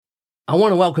I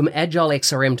want to welcome Agile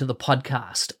XRM to the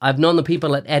podcast. I've known the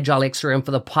people at Agile XRM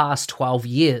for the past 12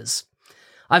 years.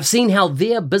 I've seen how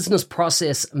their business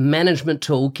process management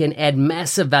tool can add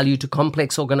massive value to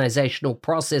complex organizational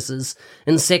processes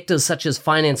in sectors such as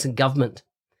finance and government.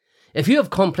 If you have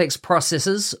complex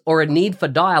processes or a need for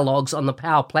dialogues on the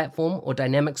Power Platform or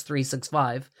Dynamics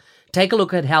 365, take a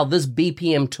look at how this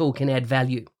BPM tool can add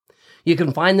value. You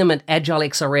can find them at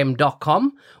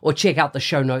agilexrm.com or check out the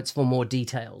show notes for more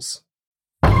details.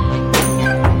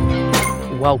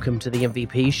 Welcome to the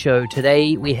MVP show.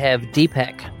 Today we have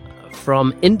Deepak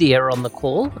from India on the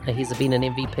call. He's been an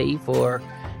MVP for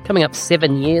coming up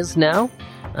 7 years now.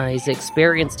 He's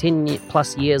experienced 10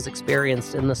 plus years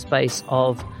experienced in the space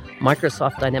of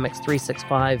Microsoft Dynamics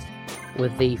 365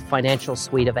 with the financial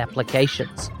suite of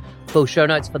applications. Full show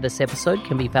notes for this episode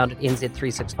can be found at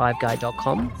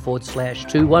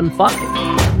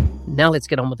nz365guy.com/215. Now let's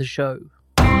get on with the show.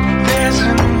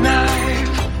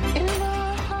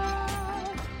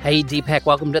 Hey Deepak,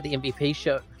 welcome to the MVP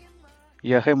show.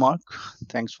 Yeah, hey Mark.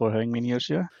 Thanks for having me in your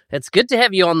show. It's good to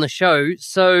have you on the show.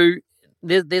 So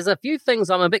there's a few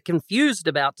things I'm a bit confused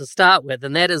about to start with,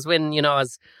 and that is when, I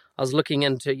was looking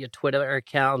into your Twitter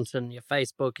account and your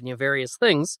Facebook and your various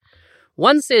things.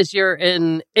 One says you're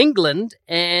in England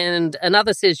and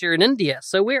another says you're in India.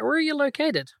 So where are you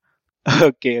located?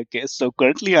 Okay. So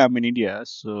currently I'm in India.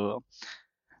 So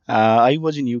I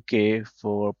was in UK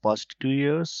for past 2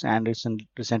 years and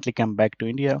recently came back to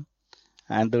India.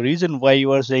 And the reason why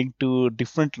you are saying two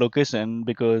different location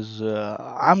because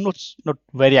I'm not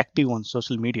very active on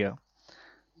social media.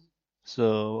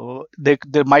 So there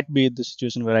might be the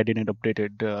situation where I didn't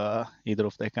updated either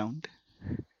of the account.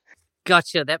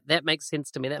 Gotcha. That makes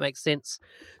sense to me. That makes sense.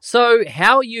 So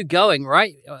how are you going,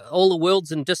 right? All the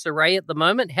world's in disarray at the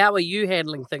moment. How are you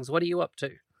handling things? What are you up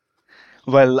to?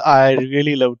 Well, I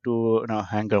really love to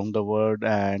hang around the world,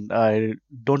 and I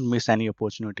don't miss any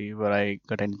opportunity where I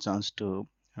get any chance to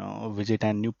visit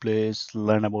a new place,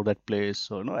 learn about that place,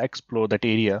 or explore that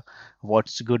area.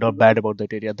 What's good or bad about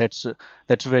that area? That's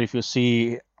where if you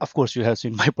see, of course, you have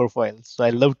seen my profile. So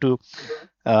I love to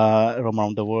roam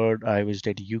around the world. I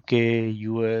visited UK,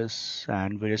 US,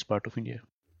 and various part of India.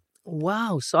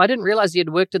 Wow! So I didn't realize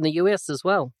you'd worked in the US as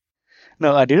well.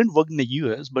 No, I didn't work in the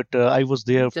US, but I was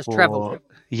there Just for travel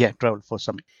for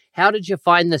Summit. How did you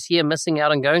find this year missing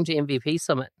out on going to MVP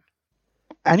Summit?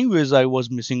 Anyways, I was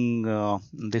missing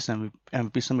this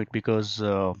MVP Summit because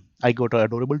I got an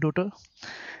adorable daughter,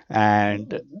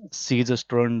 and she just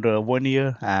turned 1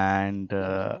 year, and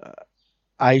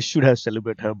I should have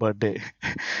celebrated her birthday.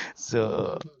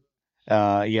 So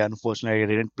unfortunately, I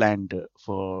didn't plan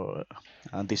for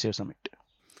this year's summit.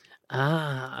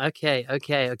 Okay.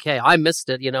 I missed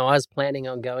it. I was planning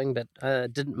on going, but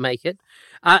didn't make it.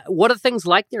 What are things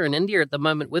like there in India at the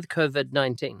moment with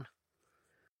COVID-19?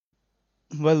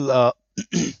 Well,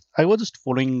 I was just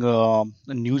following the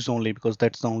news only because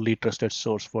that's the only trusted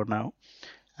source for now.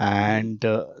 And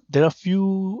there are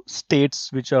few states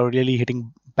which are really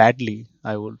hitting badly.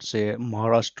 I would say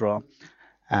Maharashtra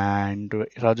and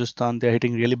Rajasthan, they're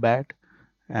hitting really bad.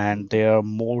 And there are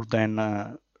more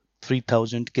than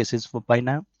 3,000 cases by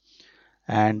now.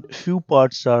 And few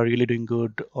parts are really doing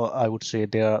good. I would say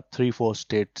there are 3-4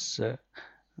 states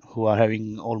who are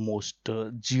having almost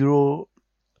zero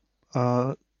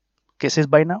cases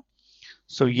by now.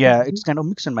 So yeah, it's kind of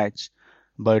mix and match.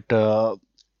 But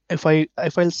if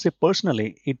I'll say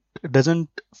personally, it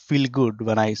doesn't feel good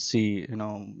when I see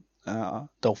the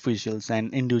officials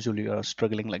and individually are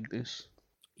struggling like this.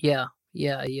 Yeah.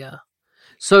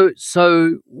 So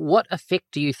what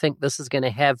effect do you think this is going to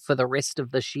have for the rest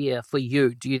of this year for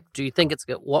you? Do you think it's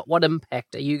what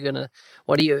impact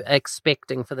what are you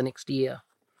expecting for the next year?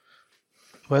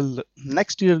 Well,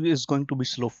 next year is going to be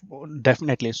slow,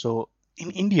 definitely. So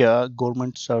in India,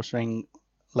 governments are saying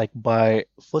like by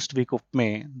first week of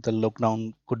May, the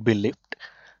lockdown could be lifted.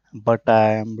 But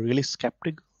I am really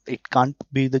skeptical. It can't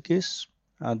be the case.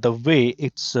 The way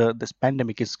this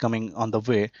pandemic is coming on the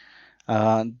way,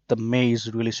 the May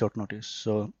is really short notice.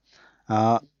 So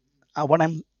what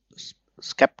I'm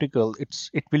skeptical,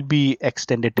 it will be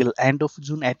extended till end of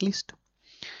June at least.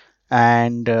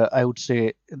 And I would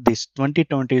say this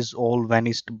 2020 is all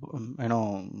vanished,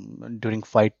 during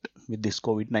fight with this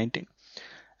COVID-19.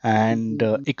 And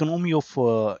economy of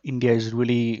India is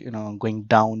really, going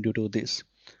down due to this.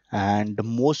 And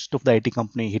most of the IT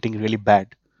company hitting really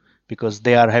bad because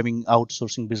they are having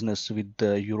outsourcing business with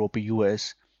Europe,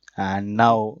 US, and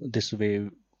now this way,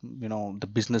 the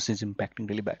business is impacting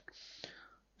really bad.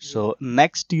 So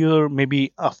next year,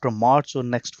 maybe after March or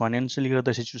next financial year,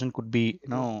 the situation could be,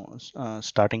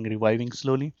 starting reviving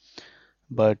slowly.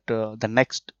 but the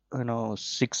next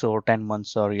 6 or 10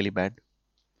 months are really bad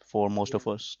for most of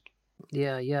us.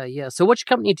 Yeah. So which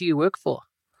company do you work for?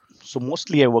 So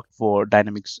mostly I worked for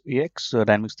Dynamics AX,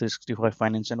 Dynamics 365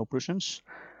 Finance and Operations,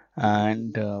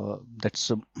 and that's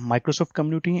a Microsoft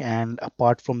community. And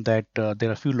apart from that, there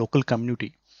are a few local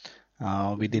community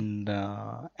within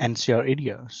the NCR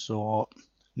area. So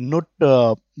not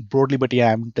broadly, but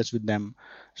yeah, I'm in touch with them.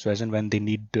 So as and when they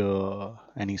need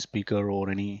any speaker or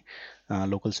any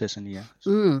local session, yeah.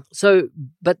 So,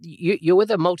 but you're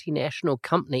with a multinational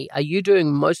company. Are you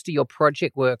doing most of your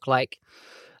project work like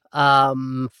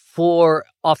for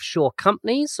offshore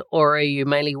companies, or are you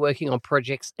mainly working on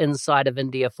projects inside of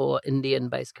India for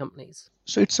Indian-based companies?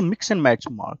 So it's a mix and match,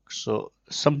 Mark. So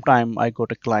sometime I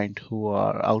got a client who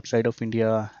are outside of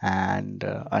India, and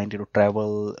I need to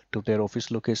travel to their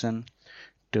office location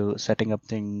to setting up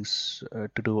things,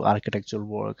 to do architectural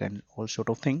work and all sort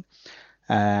of thing.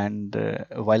 And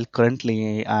while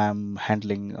currently I'm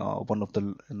handling one of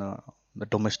the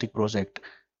domestic project,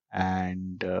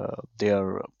 and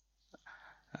there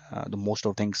the most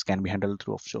of things can be handled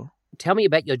through offshore. Tell me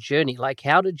about your journey. Like,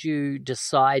 how did you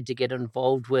decide to get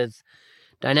involved with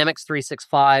Dynamics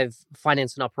 365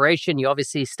 finance and operation? You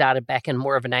obviously started back in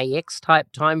more of an AX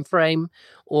type time frame,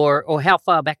 or how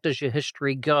far back does your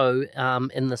history go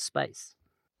in this space?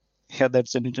 Yeah,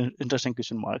 that's an interesting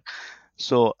question, Mark.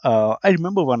 So I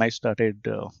remember when I started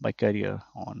my career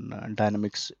on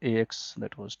Dynamics AX,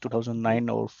 that was 2009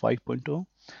 or 5.0.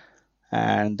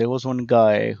 And there was one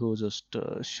guy who just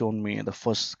shown me the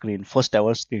first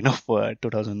ever screen of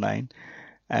 2009.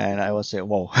 And I was saying,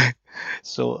 wow.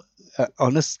 So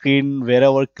on the screen,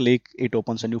 wherever click, it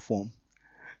opens a new form.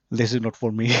 This is not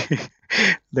for me.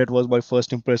 That was my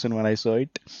first impression when I saw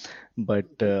it. But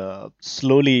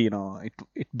slowly,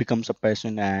 it becomes a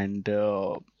passion, and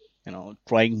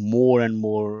trying more and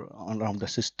more around the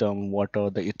system, what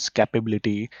are its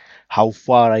capability, how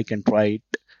far I can try it,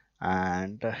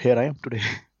 and here I am today.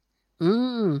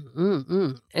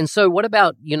 And so, what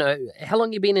about how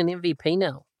long you been in MVP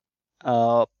now?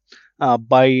 Uh,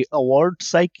 by award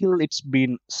cycle, it's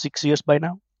been 6 years by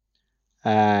now,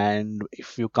 and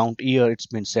if you count year, it's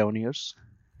been 7 years.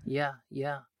 Yeah.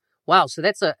 Wow. So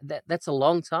that's a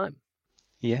long time.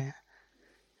 Yeah.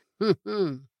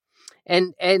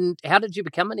 And how did you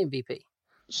become an MVP?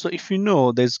 So if you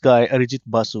know this guy Arijit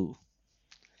Basu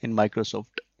in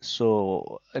Microsoft,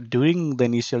 so during the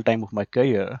initial time of my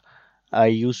career, I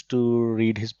used to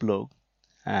read his blog,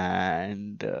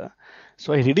 and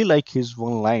so I really like his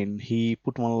one line. He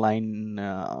put one line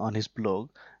on his blog,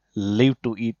 "Live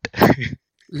to eat."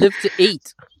 Live to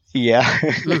eat. Yeah.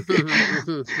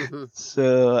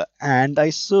 So, and I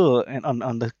saw, and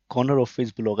on the corner of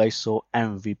his blog, I saw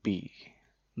MVP.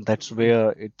 That's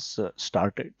where it's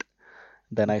started.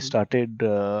 Then I started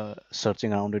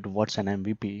searching around it. What's an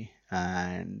MVP,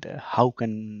 and how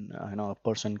can a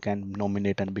person can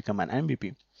nominate and become an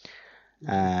MVP?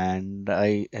 And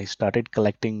I started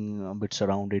collecting bits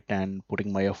around it and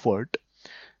putting my effort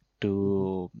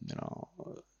to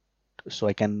so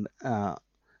I can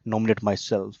nominate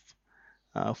myself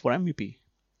for MVP.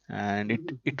 And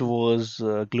it was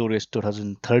glorious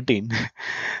 2013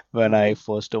 when I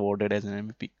first awarded as an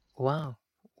MVP. Wow.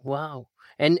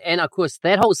 And of course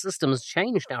that whole system has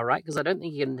changed now, right? Because I don't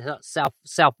think you can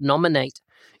self nominate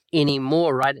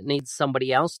anymore, right? It needs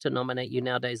somebody else to nominate you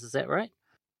nowadays. Is that right?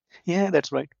 Yeah,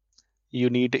 that's right. You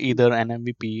need either an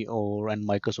MVP or an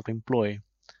Microsoft employee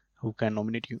who can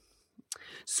nominate you.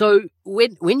 So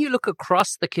when you look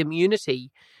across the community,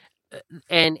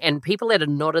 and people that are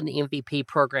not in the MVP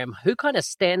program, who kind of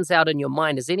stands out in your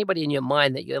mind? Is anybody in your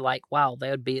mind that you're like, wow,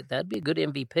 that'd be a good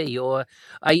MVP? Or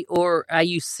are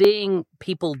you seeing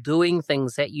people doing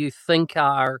things that you think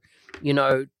are,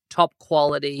 top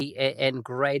quality and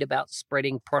great about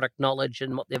spreading product knowledge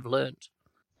and what they've learned?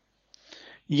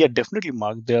 Yeah, definitely,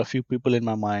 Mark. There are a few people in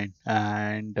my mind,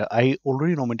 and I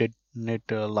already nominated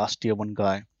last year one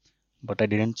guy, but I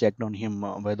didn't check on him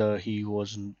whether he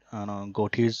was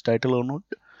got his title or not.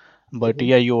 But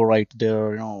yeah, you're right.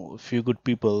 There are a few good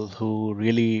people who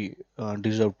really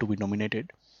deserve to be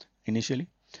nominated initially.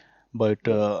 But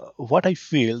what I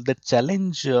feel the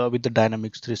challenge with the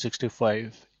Dynamics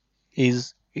 365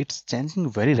 is it's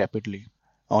changing very rapidly.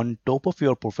 On top of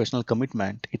your professional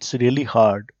commitment, it's really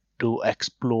hard to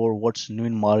explore what's new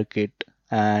in market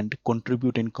and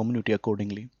contribute in community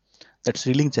accordingly. That's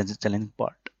really challenging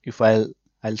part. If I'll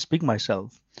speak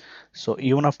myself. So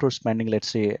even after spending, let's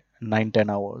say,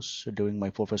 9-10 hours doing my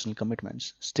professional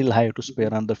commitments, still I have to spare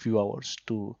another few hours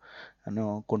to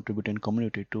contribute in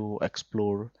community, to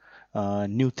explore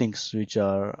new things which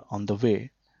are on the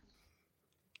way.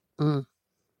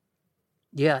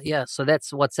 Yeah. So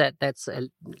that's what's that? That's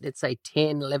let's say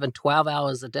 10, 11, 12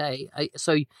 hours a day.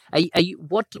 So are you,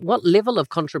 what level of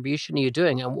contribution are you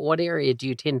doing, and what area do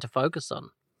you tend to focus on?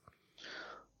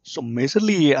 So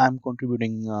majorly, I'm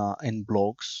contributing in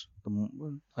blogs.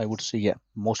 I would say, yeah,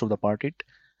 most of the part it.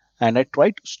 And I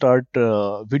tried to start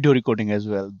video recording as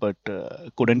well, but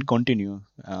couldn't continue.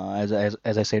 As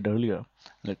I said earlier,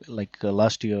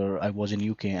 last year I was in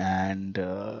UK, and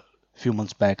few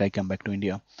months back I came back to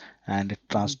India, and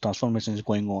transformation is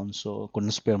going on, so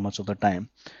couldn't spare much of the time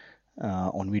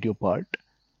on video part.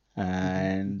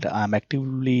 And I'm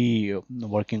actively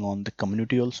working on the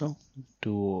community also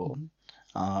to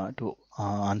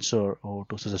answer or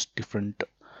to suggest different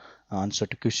answer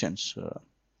to questions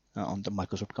on the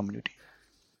Microsoft community.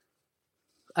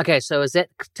 Okay, so is that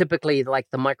typically like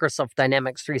the Microsoft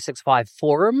Dynamics 365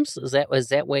 forums? Is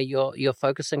that where you're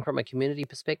focusing from a community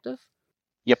perspective?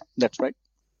 Yep, that's right.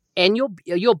 And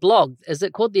your blog, is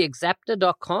it called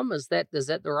theexapter.com? Is that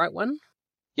the right one?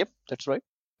 Yep, that's right.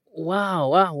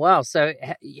 Wow. So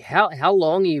how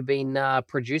long have you been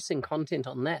producing content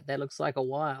on that? That looks like a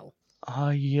while.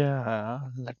 Yeah,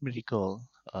 let me recall.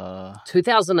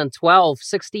 2012,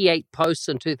 68 posts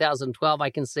in 2012, I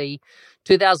can see.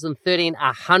 2013,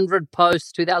 100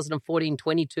 posts. 2014,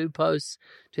 22 posts.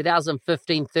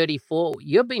 2015, 34.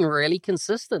 You've been really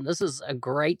consistent. This is a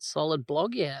great, solid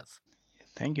blog you have.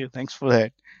 Thank you. Thanks for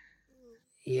that.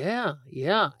 Yeah.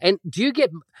 And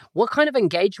what kind of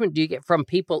engagement do you get from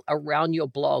people around your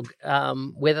blog,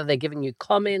 whether they're giving you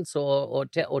comments or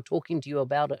talking to you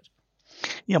about it?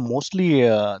 Yeah, mostly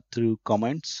through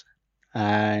comments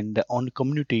and on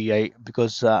community.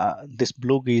 Because this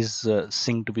blog is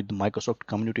synced with the Microsoft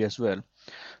community as well,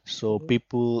 so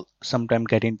people sometimes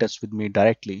get in touch with me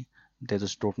directly. They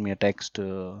just drop me a text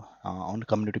on the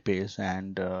community page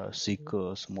and seek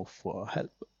some of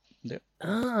help there.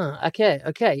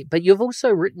 Okay. But you've also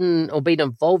written or been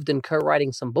involved in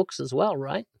co-writing some books as well,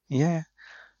 right? Yeah.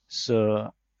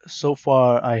 So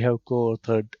far I have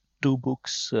co-authored two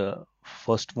books.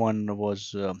 First one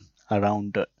was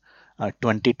around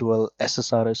 2012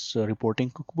 SSRS reporting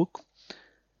cookbook,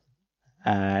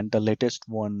 and the latest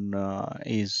one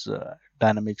is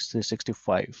Dynamics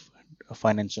 365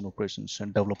 Finance and Operations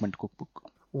and Development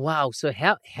Cookbook. Wow. So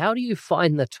how do you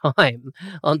find the time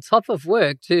on top of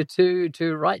work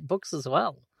to write books as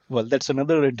well? Well, that's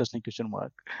another interesting question,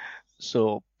 Mark.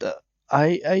 So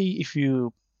I if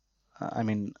you I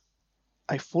mean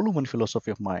I follow one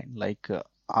philosophy of mine.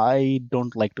 I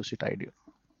don't like to sit idle,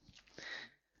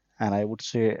 and I would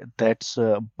say that's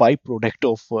a byproduct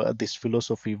of this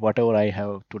philosophy, whatever I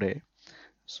have today.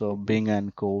 So being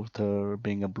an co-author,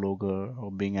 being a blogger,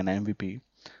 or being an MVP,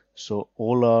 so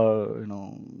all are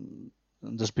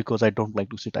just because I don't like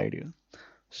to sit idle.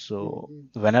 So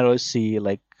whenever I see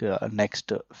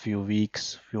next few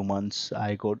weeks, few months,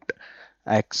 I got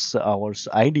X hours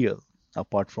ideal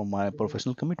apart from my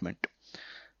professional commitment.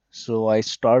 So I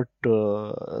start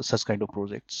such kind of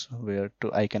projects where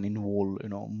I can involve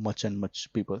much and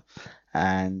much people.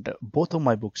 And both of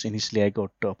my books initially I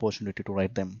got the opportunity to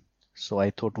write them. So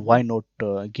I thought, why not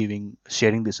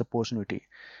sharing this opportunity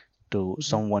to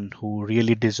someone who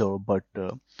really deserve, but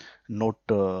not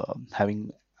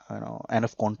having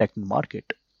enough contact in the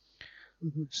market.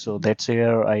 So that's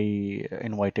where I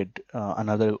invited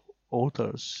another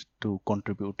authors to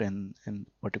contribute in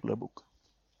particular book.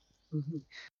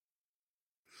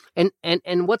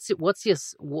 And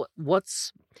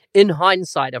what's in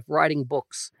hindsight of writing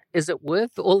books? Is it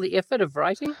worth all the effort of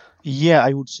writing? Yeah,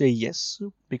 I would say yes,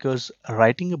 because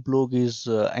writing a blog is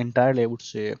entirely, I would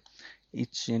say,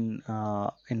 it's in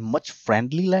much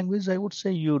friendly language. I would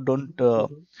say you don't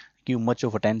give much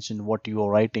of attention what you are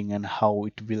writing and how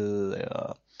it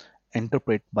will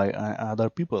interpret by other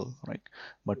people, right?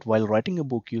 But while writing a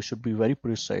book, you should be very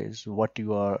precise what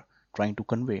you are trying to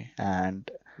convey, and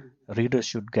readers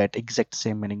should get exact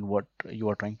same meaning what you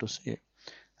are trying to say.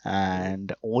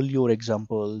 And all your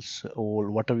examples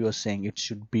or whatever you are saying, it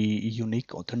should be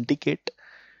unique, authenticate.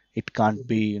 It can't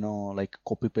be like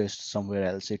copy paste somewhere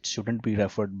else. It shouldn't be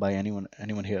referred by anyone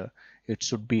here. It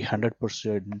should be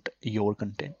 100% your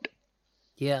content.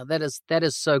 Yeah, that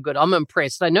is so good. I'm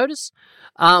impressed. I notice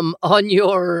on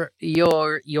your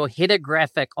header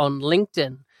graphic on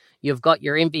LinkedIn, you've got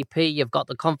your MVP, you've got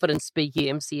the confidence speaker,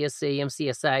 MCSE,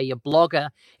 MCSA, your blogger,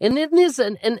 and then there's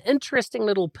an interesting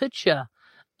little picture.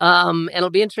 And it'll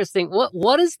be interesting.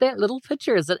 What is that little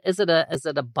picture? Is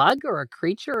it a bug or a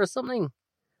creature or something?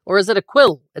 Or is it a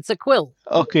quill? It's a quill.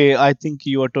 Okay, I think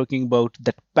you are talking about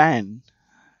that pen,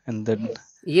 and then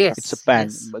Yes. it's a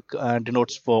pen, Yes.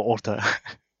 denotes for author.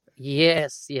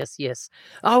 Yes, yes, yes.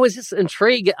 I was just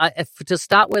intrigued. To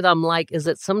start with, I'm like, is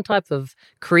it some type of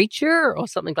creature or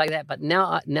something like that? But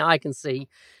now I can see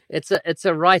it's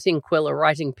a writing quill, a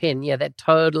writing pen. Yeah, that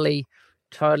totally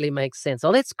makes sense.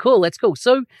 Oh, that's cool. That's cool.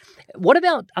 So, what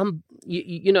about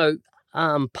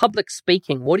public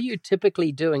speaking? What are you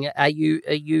typically doing? Are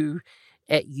you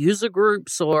at user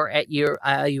groups or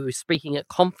are you speaking at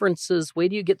conferences? Where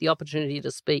do you get the opportunity to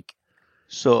speak?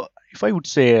 So, if I would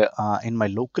say in my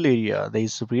local area, there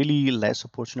is really less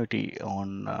opportunity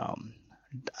on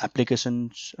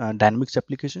applications, Dynamics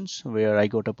applications, where I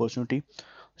got opportunity.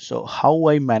 So, how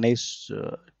I manage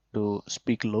to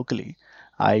speak locally,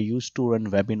 I used to run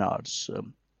webinars.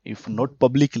 If not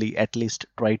publicly, at least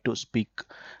try to speak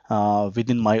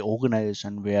within my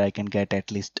organization where I can get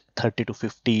at least 30 to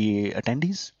 50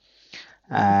 attendees.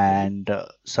 And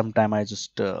sometime I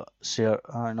just share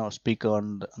speak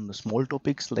on the small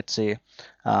topics, let's say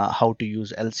how to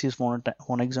use LCS for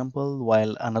one example,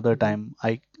 while another time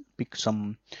I pick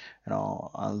some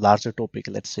larger topic,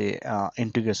 let's say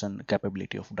integration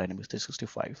capability of Dynamics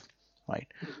 365, right,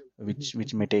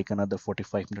 which may take another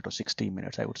 45 minutes or 60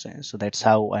 minutes, I would say. So that's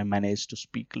how I manage to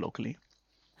speak locally.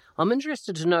 I'm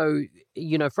interested to know,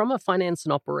 from a finance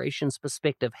and operations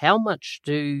perspective, how much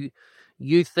do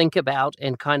you think about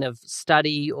and kind of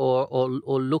study or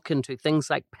look into things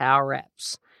like Power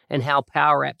Apps and how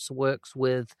Power Apps works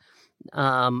with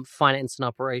finance and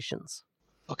operations?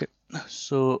 Okay,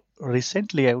 so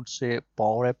recently I would say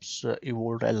Power Apps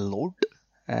evolved a lot,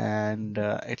 and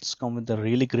it's come with a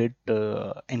really great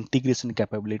integration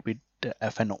capability with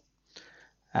FNO.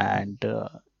 And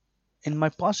in my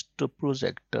past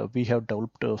project, we have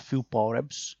developed a few Power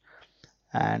Apps,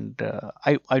 and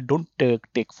I don't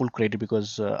take full credit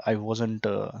because I wasn't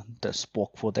the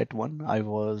spoke for that one. I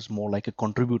was more like a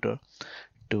contributor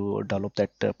to develop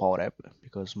that Power App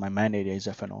because my main area is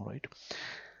FNO, right?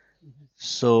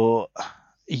 So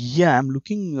yeah, I'm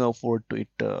looking forward to it.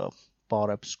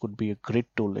 Power Apps could be a great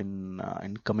tool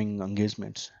in coming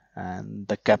engagements, and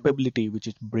the capability which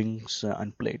it brings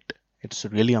and plate, it's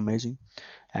really amazing.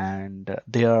 And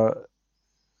there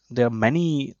are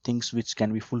many things which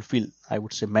can be fulfilled. I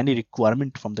would say many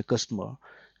requirement from the customer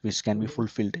which can be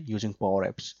fulfilled using Power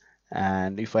Apps.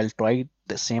 And if I'll try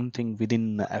the same thing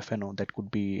within FNO, that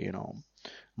could be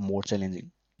more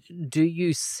challenging. Do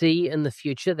you see in the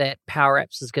future that Power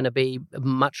Apps is going to be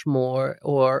much more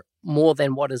or more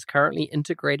than what is currently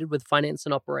integrated with finance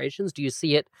and operations? Do you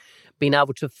see it being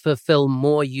able to fulfill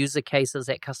more user cases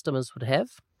that customers would have?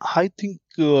 I think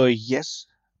yes,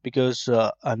 because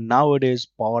nowadays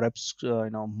Power Apps,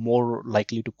 more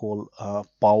likely to call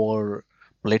Power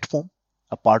Platform,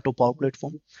 a part of Power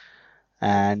Platform,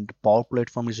 and Power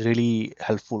Platform is really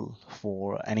helpful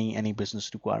for any business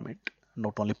requirement.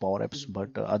 Not only Power Apps,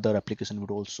 but other application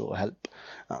would also help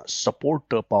support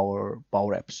Power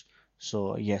Apps.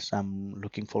 So yes, I'm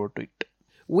looking forward to it.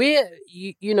 Where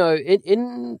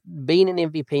in being an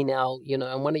MVP now,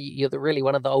 and you're really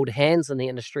one of the old hands in the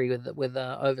industry with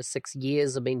over 6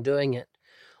 years of been doing it.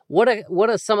 What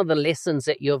are some of the lessons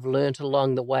that you've learned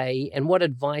along the way, and what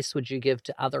advice would you give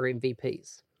to other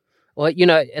MVPs? Or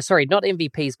sorry, not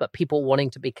MVPs, but people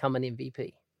wanting to become an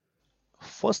MVP.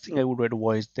 First thing I would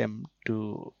advise them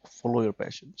to follow your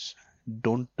passions.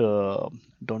 Don't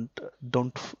don't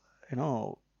don't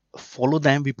follow the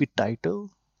MVP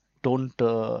title. Don't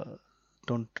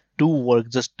do work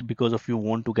just because of you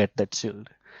want to get that shield.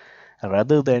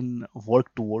 Rather than work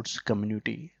towards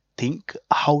community, think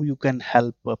how you can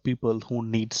help people who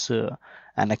needs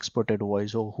an expert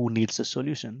advice or who needs a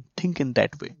solution. Think in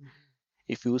that way.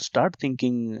 If you start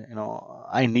thinking,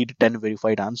 I need 10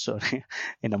 verified answer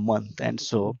in a month, and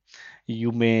so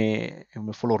you may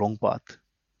follow wrong path,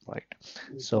 right?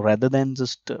 So rather than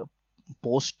just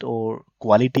post or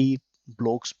quality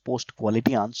blogs, post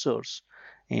quality answers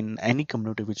in any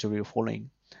community which you're following,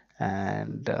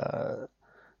 and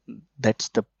that's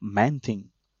the main thing.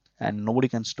 And nobody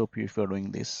can stop you if you're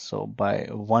doing this. So by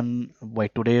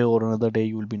today or another day,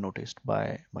 you will be noticed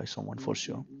by someone for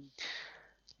sure.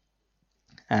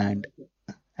 And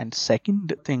and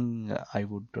second thing I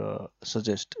would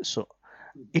suggest, so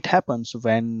it happens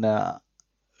when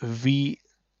we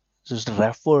just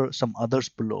refer some others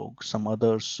blog, some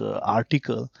others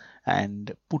article,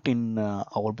 and put in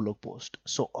our blog post.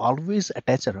 So always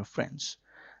attach a reference.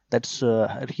 That's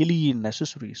really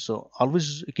necessary. So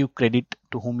always give credit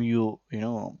to whom you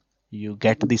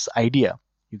get this idea,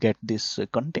 you get this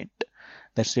content.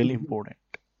 That's really important.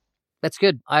 That's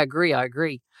good. I agree.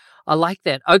 I like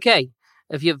that. Okay.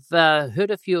 If you've heard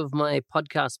a few of my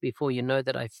podcasts before, you know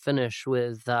that I finish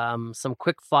with some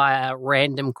quick-fire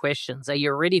random questions. Are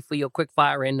you ready for your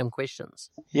quick-fire random questions?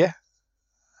 Yeah,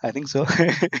 I think so.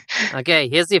 Okay,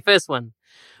 here's your first one.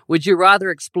 Would you rather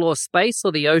explore space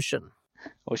or the ocean?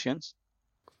 Oceans.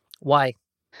 Why?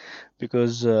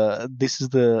 Because this is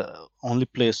the only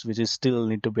place which is still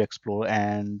need to be explored,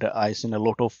 and I seen a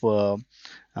lot of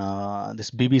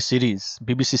this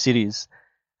BBC series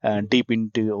deep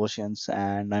into the oceans,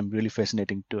 and I'm really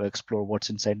fascinating to explore what's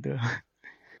inside there.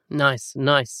 Nice.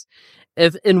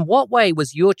 In what way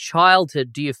was your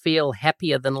childhood, do you feel,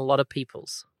 happier than a lot of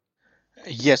people's?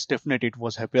 Yes, definitely it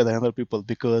was happier than other people,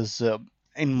 because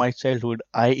in my childhood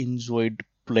I enjoyed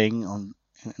playing in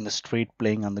the street,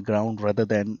 playing on the ground, rather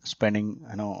than spending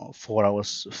 4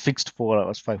 hours, fixed 4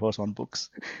 hours, 5 hours on books.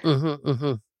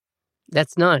 Mm-hmm.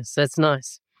 That's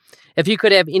nice. If you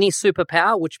could have any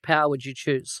superpower, which power would you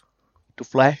choose? To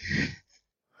fly.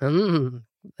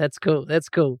 That's cool.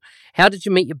 How did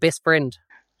you meet your best friend?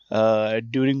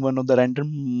 During one of the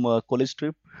random college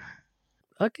trip.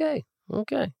 Okay.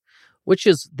 Which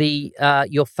is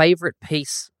your favorite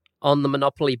piece on the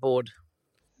Monopoly board?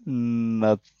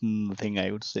 Nothing,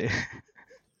 I would say.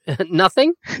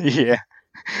 Nothing? Yeah.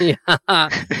 Yeah,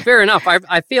 fair enough.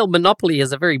 I feel Monopoly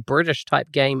is a very British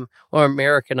type game, or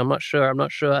American. I'm not sure.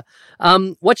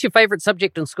 What's your favorite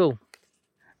subject in school?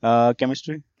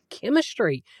 Chemistry.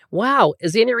 Chemistry. Wow.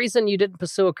 Is there any reason you didn't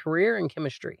pursue a career in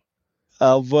chemistry?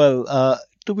 To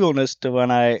be honest, when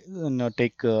I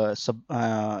take a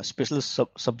specialist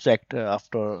subject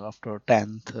after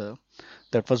 10th,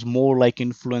 that was more like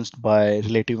influenced by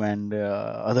relative and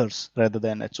others rather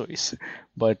than a choice.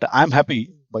 But I'm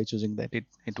happy by choosing that. It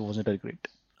wasn't a regret.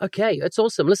 Okay, it's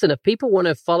awesome. Listen, if people want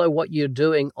to follow what you're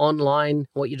doing online,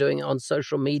 what you're doing on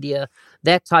social media,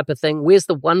 that type of thing, where's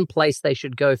the one place they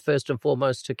should go first and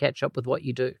foremost to catch up with what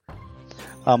you do?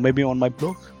 Maybe on my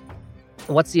blog.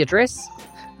 What's the address?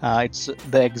 It's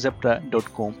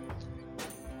theexapta.com.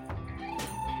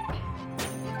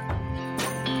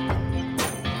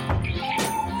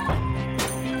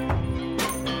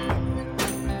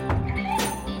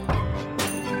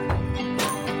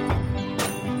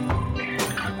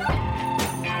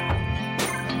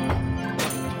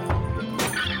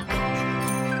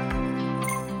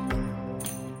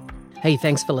 Hey,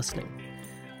 thanks for listening.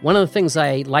 One of the things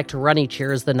I like to run each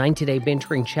year is the 90-Day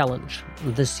Mentoring Challenge.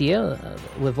 This year,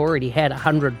 we've already had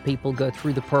 100 people go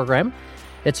through the program.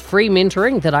 It's free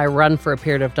mentoring that I run for a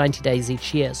period of 90 days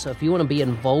each year. So if you want to be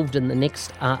involved in the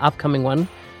next upcoming one,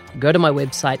 go to my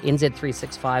website,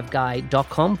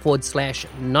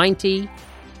 nz365guy.com/90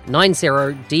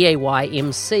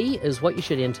 DAYMC is what you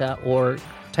should enter, or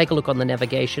take a look on the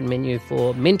navigation menu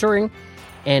for mentoring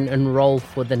and enroll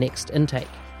for the next intake.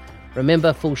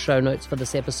 Remember, full show notes for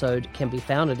this episode can be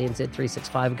found at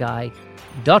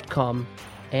nz365guy.com,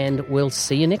 and we'll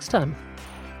see you next time.